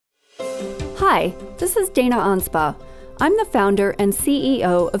Hi, this is Dana Anspa. I'm the founder and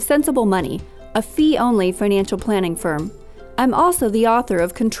CEO of Sensible Money, a fee-only financial planning firm. I'm also the author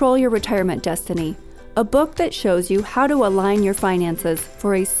of Control Your Retirement Destiny, a book that shows you how to align your finances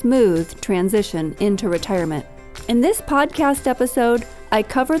for a smooth transition into retirement. In this podcast episode, I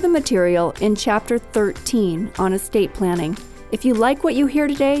cover the material in Chapter 13 on estate planning. If you like what you hear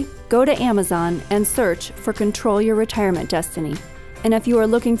today, go to Amazon and search for Control Your Retirement Destiny. And if you are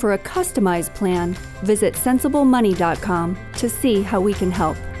looking for a customized plan, visit sensiblemoney.com to see how we can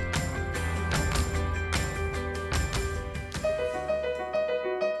help.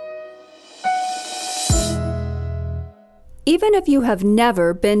 Even if you have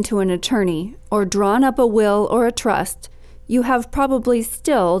never been to an attorney or drawn up a will or a trust, you have probably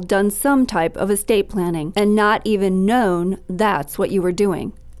still done some type of estate planning and not even known that's what you were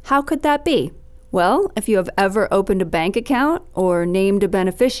doing. How could that be? Well, if you have ever opened a bank account or named a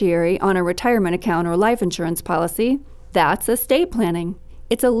beneficiary on a retirement account or life insurance policy, that's estate planning.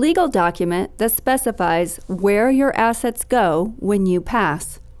 It's a legal document that specifies where your assets go when you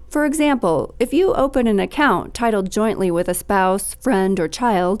pass. For example, if you open an account titled jointly with a spouse, friend, or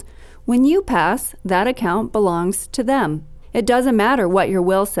child, when you pass, that account belongs to them. It doesn't matter what your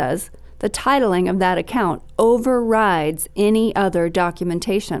will says. The titling of that account overrides any other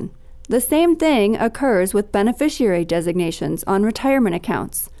documentation. The same thing occurs with beneficiary designations on retirement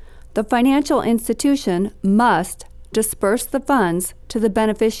accounts. The financial institution must disperse the funds to the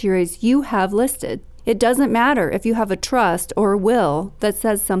beneficiaries you have listed. It doesn't matter if you have a trust or a will that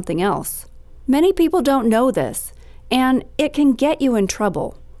says something else. Many people don't know this, and it can get you in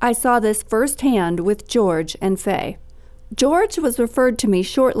trouble. I saw this firsthand with George and Faye. George was referred to me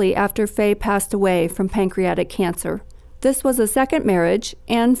shortly after Faye passed away from pancreatic cancer. This was a second marriage,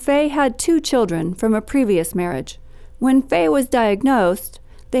 and Faye had 2 children from a previous marriage. When Faye was diagnosed,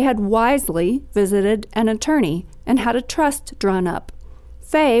 they had wisely visited an attorney and had a trust drawn up.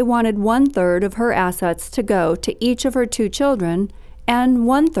 Faye wanted 1/3 of her assets to go to each of her 2 children and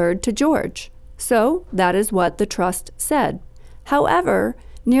 1/3 to George. So that is what the trust said. However,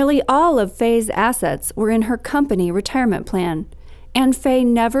 nearly all of Faye's assets were in her company retirement plan, and Faye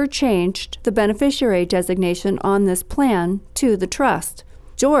never changed the beneficiary designation on this plan to the trust.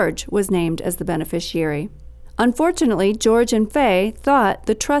 George was named as the beneficiary. Unfortunately, George and Faye thought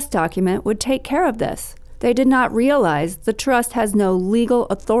the trust document would take care of this. They did not realize the trust has no legal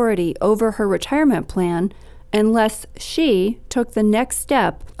authority over her retirement plan unless she took the next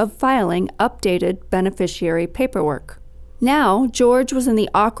step of filing updated beneficiary paperwork. Now, George was in the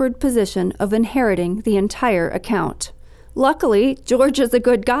awkward position of inheriting the entire account. Luckily, George is a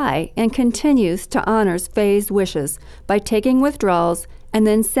good guy and continues to honor Faye's wishes by taking withdrawals and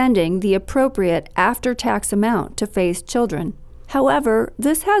then sending the appropriate after-tax amount to Faye's children. However,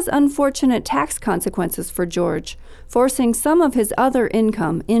 this has unfortunate tax consequences for George, forcing some of his other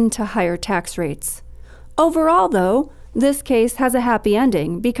income into higher tax rates. Overall, though, this case has a happy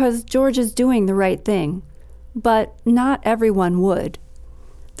ending because George is doing the right thing. But not everyone would.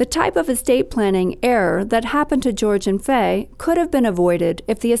 The type of estate planning error that happened to George and Faye could have been avoided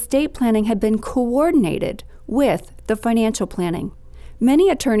if the estate planning had been coordinated with the financial planning. Many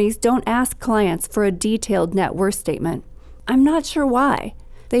attorneys don't ask clients for a detailed net worth statement. I'm not sure why.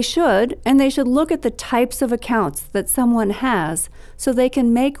 They should, and they should look at the types of accounts that someone has so they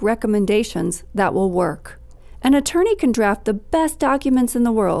can make recommendations that will work. An attorney can draft the best documents in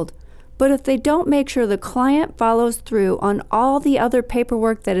the world, but if they don't make sure the client follows through on all the other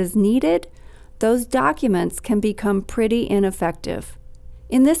paperwork that is needed, those documents can become pretty ineffective.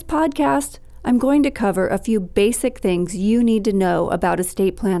 In this podcast, I'm going to cover a few basic things you need to know about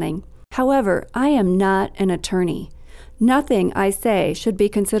estate planning. However, I am not an attorney. Nothing I say should be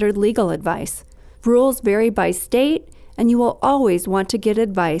considered legal advice. Rules vary by state, and you will always want to get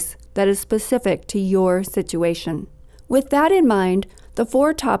advice that is specific to your situation. With that in mind, the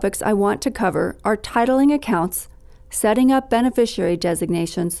 4 topics I want to cover are titling accounts, setting up beneficiary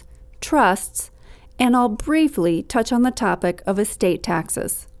designations, trusts, and I'll briefly touch on the topic of estate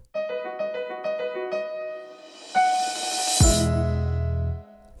taxes.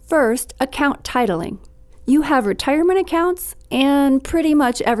 First, account titling. You have retirement accounts and pretty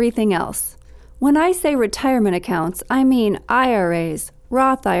much everything else. When I say retirement accounts, I mean IRAs,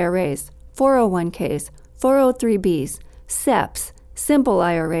 Roth IRAs, 401ks, 403bs, SEPs, simple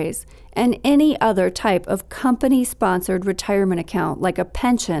IRAs, and any other type of company-sponsored retirement account like a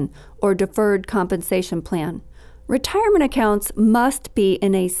pension or deferred compensation plan. Retirement accounts must be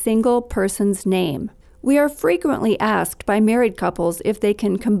in a single person's name. We are frequently asked by married couples if they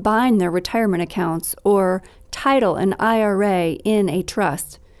can combine their retirement accounts or title an IRA in a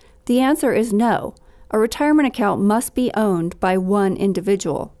trust. The answer is no. A retirement account must be owned by one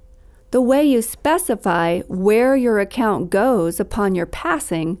individual. The way you specify where your account goes upon your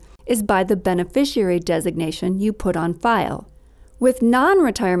passing is by the beneficiary designation you put on file. With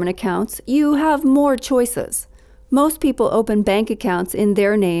non-retirement accounts, you have more choices. Most people open bank accounts in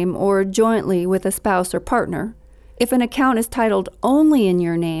their name or jointly with a spouse or partner. If an account is titled only in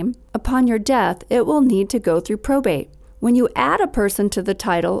your name, upon your death, it will need to go through probate. When you add a person to the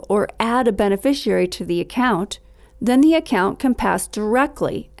title or add a beneficiary to the account, then the account can pass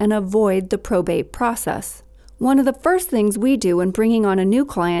directly and avoid the probate process. One of the first things we do when bringing on a new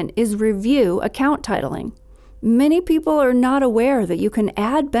client is review account titling. Many people are not aware that you can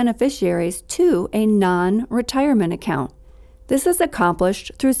add beneficiaries to a non-retirement account. This is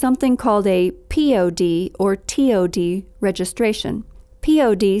accomplished through something called a POD or TOD registration.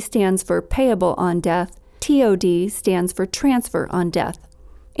 POD stands for payable on death. TOD stands for transfer on death.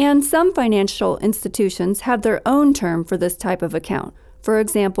 And some financial institutions have their own term for this type of account. For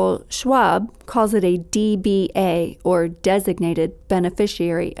example, Schwab calls it a DBA or Designated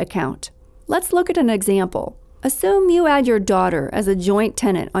Beneficiary Account. Let's look at an example. Assume you add your daughter as a joint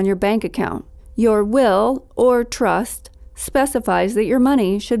tenant on your bank account. Your will or trust specifies that your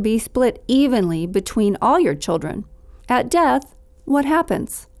money should be split evenly between all your children. At death, what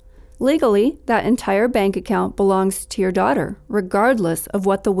happens? Legally, that entire bank account belongs to your daughter, regardless of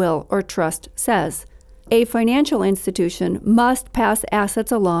what the will or trust says. A financial institution must pass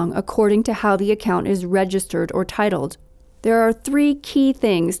assets along according to how the account is registered or titled. There are 3 key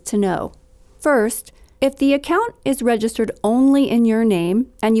things to know. First, if the account is registered only in your name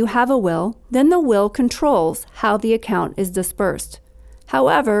and you have a will, then the will controls how the account is dispersed.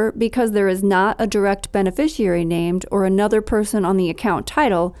 However, because there is not a direct beneficiary named or another person on the account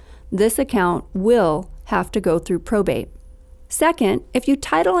title, this account will have to go through probate. Second, if you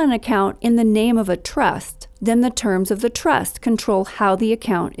title an account in the name of a trust, then the terms of the trust control how the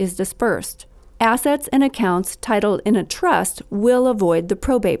account is dispersed. Assets and accounts titled in a trust will avoid the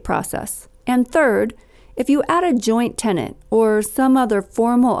probate process. And third, if you add a joint tenant or some other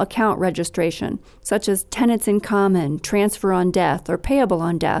formal account registration, such as tenants in common, transfer on death, or payable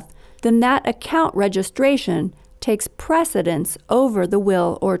on death, then that account registration takes precedence over the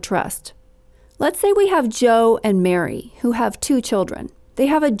will or trust. Let's say we have Joe and Mary, who have 2 children. They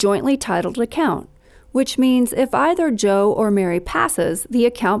have a jointly titled account, which means if either Joe or Mary passes, the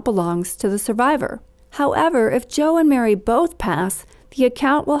account belongs to the survivor. However, if Joe and Mary both pass, the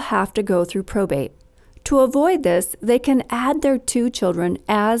account will have to go through probate. To avoid this, they can add their 2 children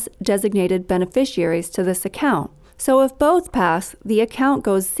as designated beneficiaries to this account. So if both pass, the account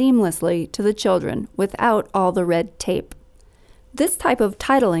goes seamlessly to the children without all the red tape. This type of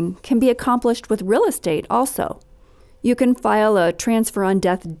titling can be accomplished with real estate also. You can file a transfer on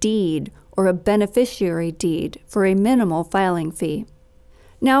death deed or a beneficiary deed for a minimal filing fee.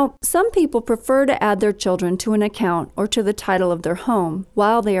 Now, some people prefer to add their children to an account or to the title of their home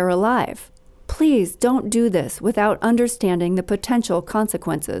while they are alive. Please don't do this without understanding the potential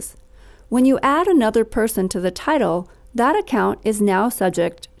consequences. When you add another person to the title, that account is now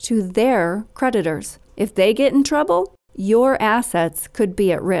subject to their creditors. If they get in trouble, your assets could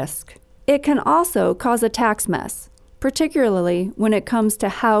be at risk. It can also cause a tax mess, particularly when it comes to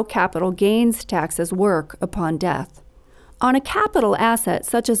how capital gains taxes work upon death. On a capital asset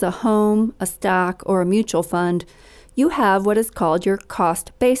such as a home, a stock, or a mutual fund, you have what is called your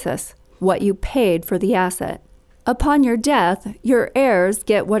cost basis, what you paid for the asset. Upon your death, your heirs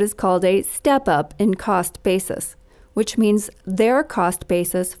get what is called a step-up in cost basis, which means their cost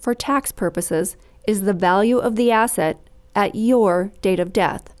basis for tax purposes is the value of the asset at your date of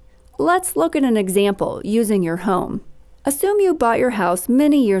death. Let's look at an example using your home. Assume you bought your house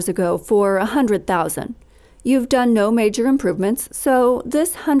many years ago for $100,000. You've done no major improvements, so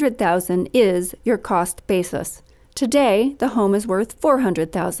this $100,000 is your cost basis. Today, the home is worth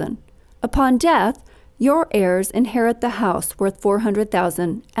 $400,000. Upon death, your heirs inherit the house worth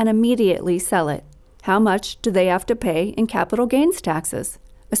 $400,000 and immediately sell it. How much do they have to pay in capital gains taxes?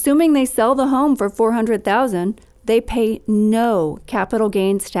 Assuming they sell the home for $400,000, they pay no capital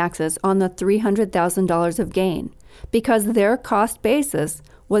gains taxes on the $300,000 of gain because their cost basis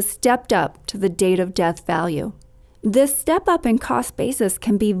was stepped up to the date of death value. This step up in cost basis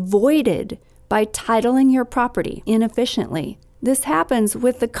can be voided by titling your property inefficiently. This happens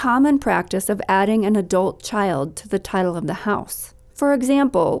with the common practice of adding an adult child to the title of the house. For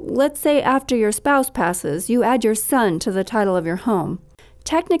example, let's say after your spouse passes, you add your son to the title of your home.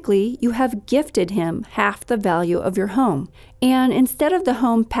 Technically, you have gifted him half the value of your home, and instead of the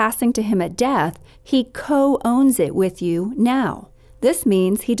home passing to him at death, he co-owns it with you now. This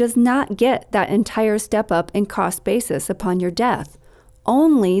means he does not get that entire step up in cost basis upon your death.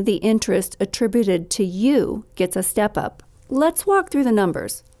 Only the interest attributed to you gets a step up. Let's walk through the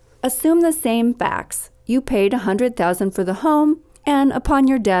numbers. Assume the same facts. You paid $100,000 for the home, and upon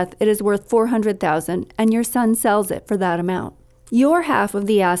your death, it is worth $400,000, and your son sells it for that amount. Your half of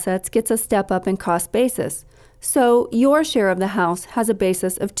the assets gets a step up in cost basis, so your share of the house has a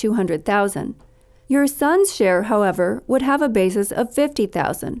basis of $200,000. Your son's share, however, would have a basis of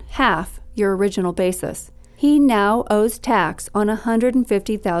 $50,000, half your original basis. He now owes tax on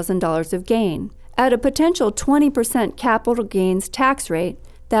 $150,000 of gain. At a potential 20% capital gains tax rate,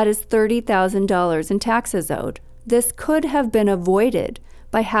 that is $30,000 in taxes owed. This could have been avoided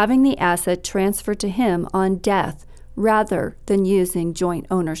by having the asset transferred to him on death rather than using joint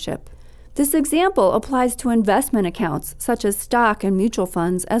ownership. This example applies to investment accounts such as stock and mutual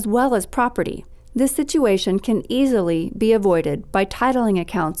funds as well as property. This situation can easily be avoided by titling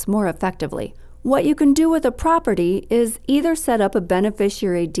accounts more effectively. What you can do with a property is either set up a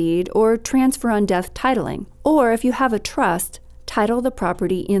beneficiary deed or transfer on death titling, or if you have a trust, title the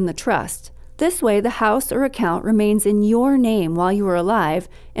property in the trust. This way, the house or account remains in your name while you are alive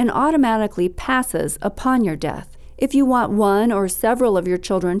and automatically passes upon your death. If you want one or several of your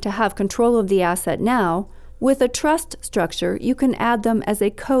children to have control of the asset now, with a trust structure, you can add them as a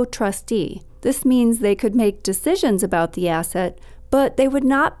co-trustee. This means they could make decisions about the asset, but they would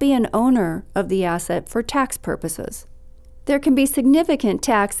not be an owner of the asset for tax purposes. There can be significant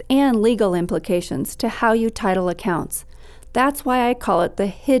tax and legal implications to how you title accounts. That's why I call it the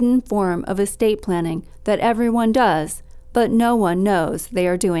hidden form of estate planning that everyone does, but no one knows they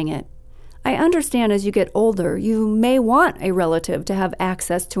are doing it. I understand as you get older, you may want a relative to have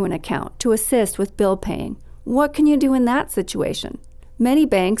access to an account to assist with bill paying. What can you do in that situation? Many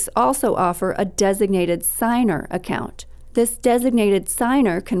banks also offer a designated signer account. This designated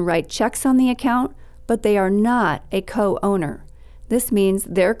signer can write checks on the account, but they are not a co-owner. This means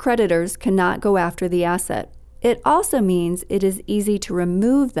their creditors cannot go after the asset. It also means it is easy to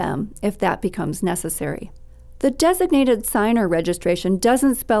remove them if that becomes necessary. The designated signer registration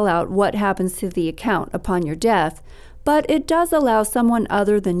doesn't spell out what happens to the account upon your death, but it does allow someone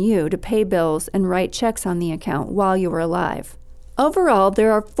other than you to pay bills and write checks on the account while you are alive. Overall,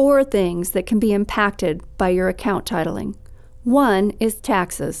 there are 4 things that can be impacted by your account titling. 1 is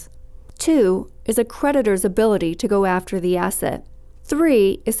taxes. 2 is a creditor's ability to go after the asset.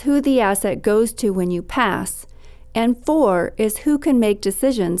 3 is who the asset goes to when you pass. And 4 is who can make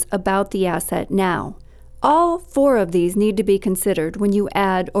decisions about the asset now. All 4 of these need to be considered when you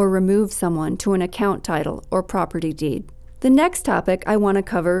add or remove someone to an account title or property deed. The next topic I want to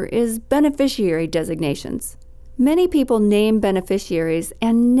cover is beneficiary designations. Many people name beneficiaries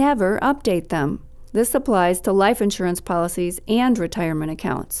and never update them. This applies to life insurance policies and retirement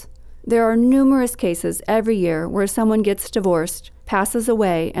accounts. There are numerous cases every year where someone gets divorced, passes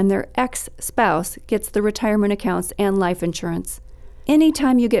away, and their ex-spouse gets the retirement accounts and life insurance.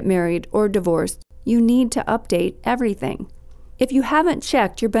 Anytime you get married or divorced, you need to update everything. If you haven't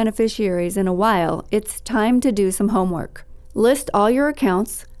checked your beneficiaries in a while, it's time to do some homework. List all your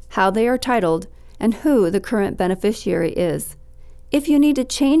accounts, how they are titled, and who the current beneficiary is. If you need to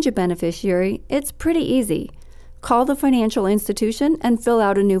change a beneficiary, it's pretty easy. Call the financial institution and fill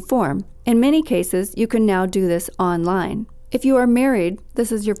out a new form. In many cases, you can now do this online. If you are married,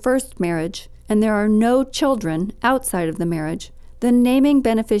 this is your first marriage, and there are no children outside of the marriage, then naming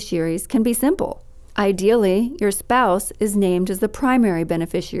beneficiaries can be simple. Ideally, your spouse is named as the primary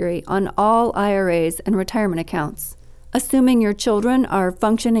beneficiary on all IRAs and retirement accounts. Assuming your children are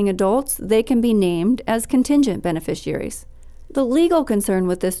functioning adults, they can be named as contingent beneficiaries. The legal concern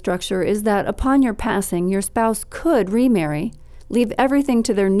with this structure is that upon your passing, your spouse could remarry, leave everything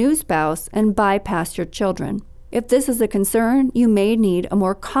to their new spouse, and bypass your children. If this is a concern, you may need a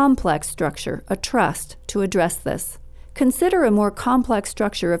more complex structure, a trust, to address this. Consider a more complex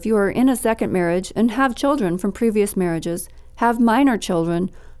structure if you are in a second marriage and have children from previous marriages, have minor children,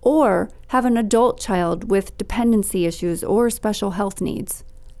 or have an adult child with dependency issues or special health needs.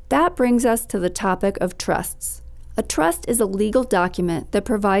 That brings us to the topic of trusts. A trust is a legal document that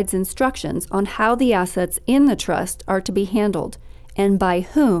provides instructions on how the assets in the trust are to be handled and by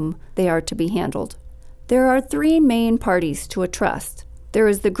whom they are to be handled. There are 3 main parties to a trust. There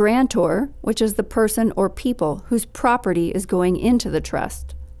is the grantor, which is the person or people whose property is going into the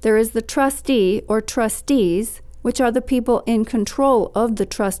trust. There is the trustee or trustees, which are the people in control of the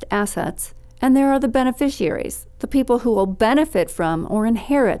trust assets. And there are the beneficiaries, the people who will benefit from or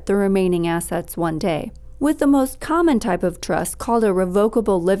inherit the remaining assets one day. With the most common type of trust, called a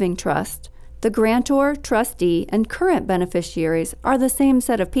revocable living trust, The grantor, trustee, and current beneficiaries are the same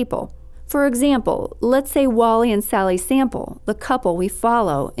set of people. For example, let's say Wally and Sally Sample, the couple we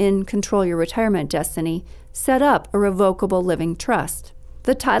follow in Control Your Retirement Destiny, set up a revocable living trust.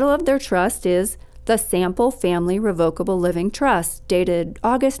 The title of their trust is the Sample Family Revocable Living Trust, dated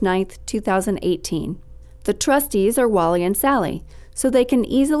August 9th, 2018. The trustees are Wally and Sally, so they can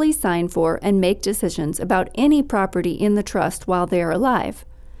easily sign for and make decisions about any property in the trust while they are alive.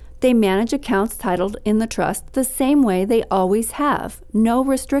 They manage accounts titled in the trust the same way they always have. No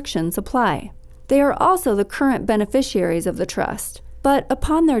restrictions apply. They are also the current beneficiaries of the trust, but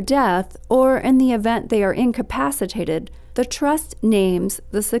upon their death, or in the event they are incapacitated, the trust names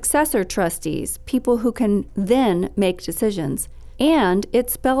the successor trustees, people who can then make decisions, and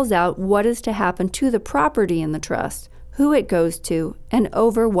it spells out what is to happen to the property in the trust, who it goes to, and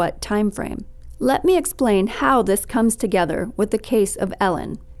over what time frame. Let me explain how this comes together with the case of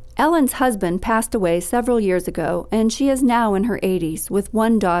Ellen. Ellen's husband passed away several years ago, and she is now in her 80s with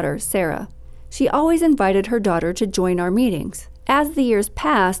one daughter, Sarah. She always invited her daughter to join our meetings. As the years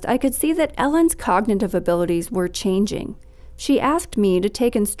passed, I could see that Ellen's cognitive abilities were changing. She asked me to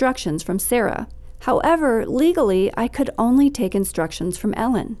take instructions from Sarah. However, legally, I could only take instructions from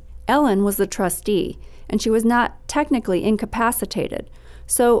Ellen. Ellen was the trustee, and she was not technically incapacitated.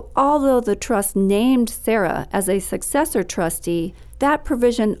 So, although the trust named Sarah as a successor trustee, that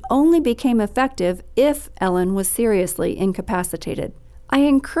provision only became effective if Ellen was seriously incapacitated. I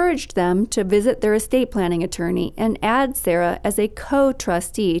encouraged them to visit their estate planning attorney and add Sarah as a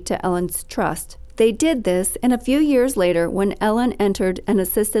co-trustee to Ellen's trust. They did this, and a few years later, when Ellen entered an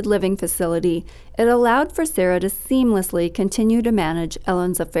assisted living facility, it allowed for Sarah to seamlessly continue to manage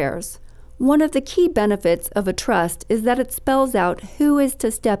Ellen's affairs. One of the key benefits of a trust is that it spells out who is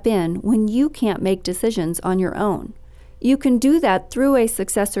to step in when you can't make decisions on your own. You can do that through a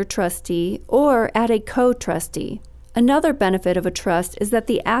successor trustee or add a co-trustee. Another benefit of a trust is that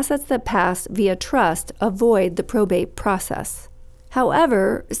the assets that pass via trust avoid the probate process.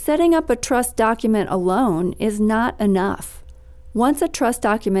 However, setting up a trust document alone is not enough. Once a trust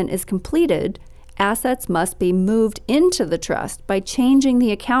document is completed, assets must be moved into the trust by changing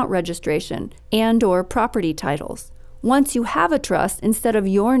the account registration and/or property titles. Once you have a trust, instead of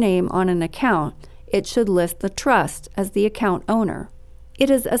your name on an account, it should list the trust as the account owner. It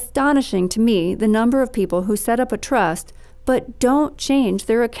is astonishing to me the number of people who set up a trust but don't change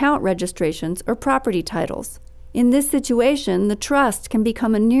their account registrations or property titles. In this situation, the trust can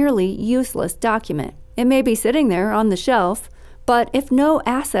become a nearly useless document. It may be sitting there on the shelf, but if no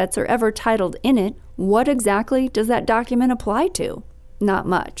assets are ever titled in it, what exactly does that document apply to? Not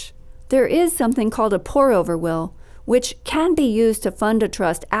much. There is something called a pour-over will, which can be used to fund a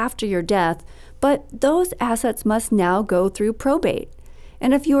trust after your death, but those assets must now go through probate.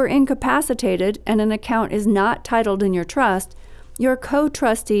 And if you are incapacitated and an account is not titled in your trust, your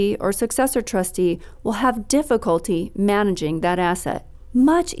co-trustee or successor trustee will have difficulty managing that asset.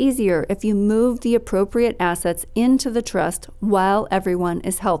 Much easier if you move the appropriate assets into the trust while everyone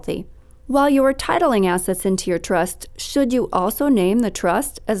is healthy. While you are titling assets into your trust, should you also name the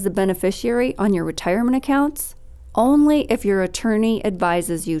trust as the beneficiary on your retirement accounts? Only if your attorney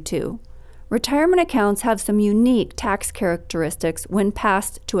advises you to. Retirement accounts have some unique tax characteristics when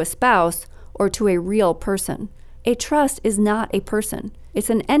passed to a spouse or to a real person. A trust is not a person, it's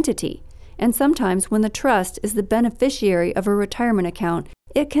an entity, and sometimes when the trust is the beneficiary of a retirement account,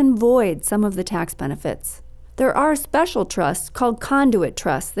 it can void some of the tax benefits. There are special trusts called conduit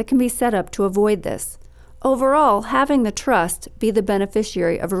trusts that can be set up to avoid this. Overall, having the trust be the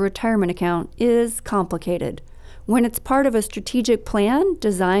beneficiary of a retirement account is complicated. When it's part of a strategic plan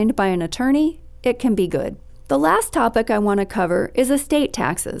designed by an attorney, it can be good. The last topic I want to cover is estate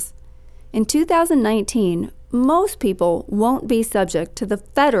taxes. In 2019, most people won't be subject to the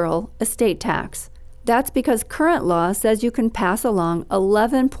federal estate tax. That's because current law says you can pass along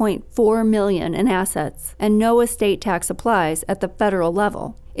 $11.4 million in assets, and no estate tax applies at the federal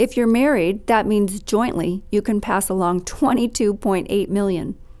level. If you're married, that means jointly you can pass along $22.8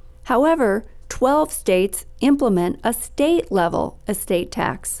 million. However, 12 states implement a state-level estate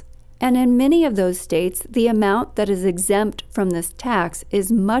tax. And in many of those states, the amount that is exempt from this tax is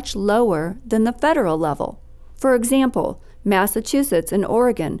much lower than the federal level. For example, Massachusetts and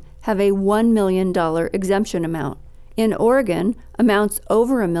Oregon have a $1 million exemption amount. In Oregon, amounts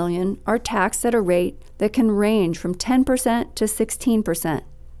over $1 million are taxed at a rate that can range from 10% to 16%.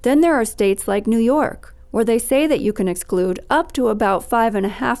 Then there are states like New York, where they say that you can exclude up to about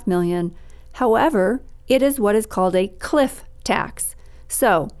 $5.5 million. However, it is what is called a cliff tax.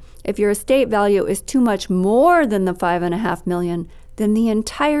 So, if your estate value is too much more than the $5.5 million, then the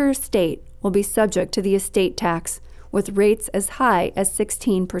entire state will be subject to the estate tax, with rates as high as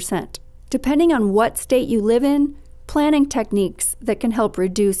 16%. Depending on what state you live in, planning techniques that can help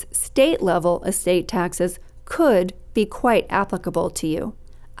reduce state-level estate taxes could be quite applicable to you.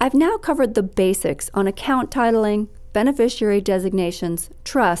 I've now covered the basics on account titling, beneficiary designations,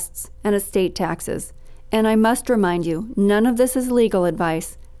 trusts, and estate taxes. And I must remind you, none of this is legal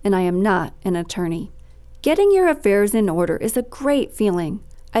advice, and I am not an attorney. Getting your affairs in order is a great feeling.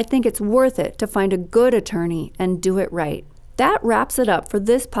 I think it's worth it to find a good attorney and do it right. That wraps it up for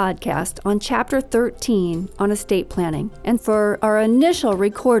this podcast on Chapter 13 on estate planning, and for our initial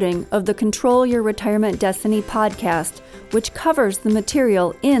recording of the Control Your Retirement Destiny podcast, which covers the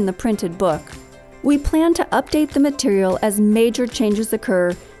material in the printed book. We plan to update the material as major changes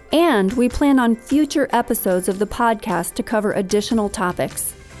occur, and we plan on future episodes of the podcast to cover additional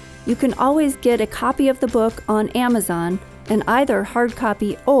topics. You can always get a copy of the book on Amazon in either hard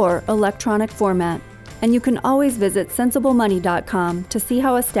copy or electronic format. And you can always visit sensiblemoney.com to see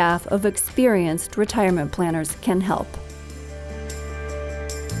how a staff of experienced retirement planners can help.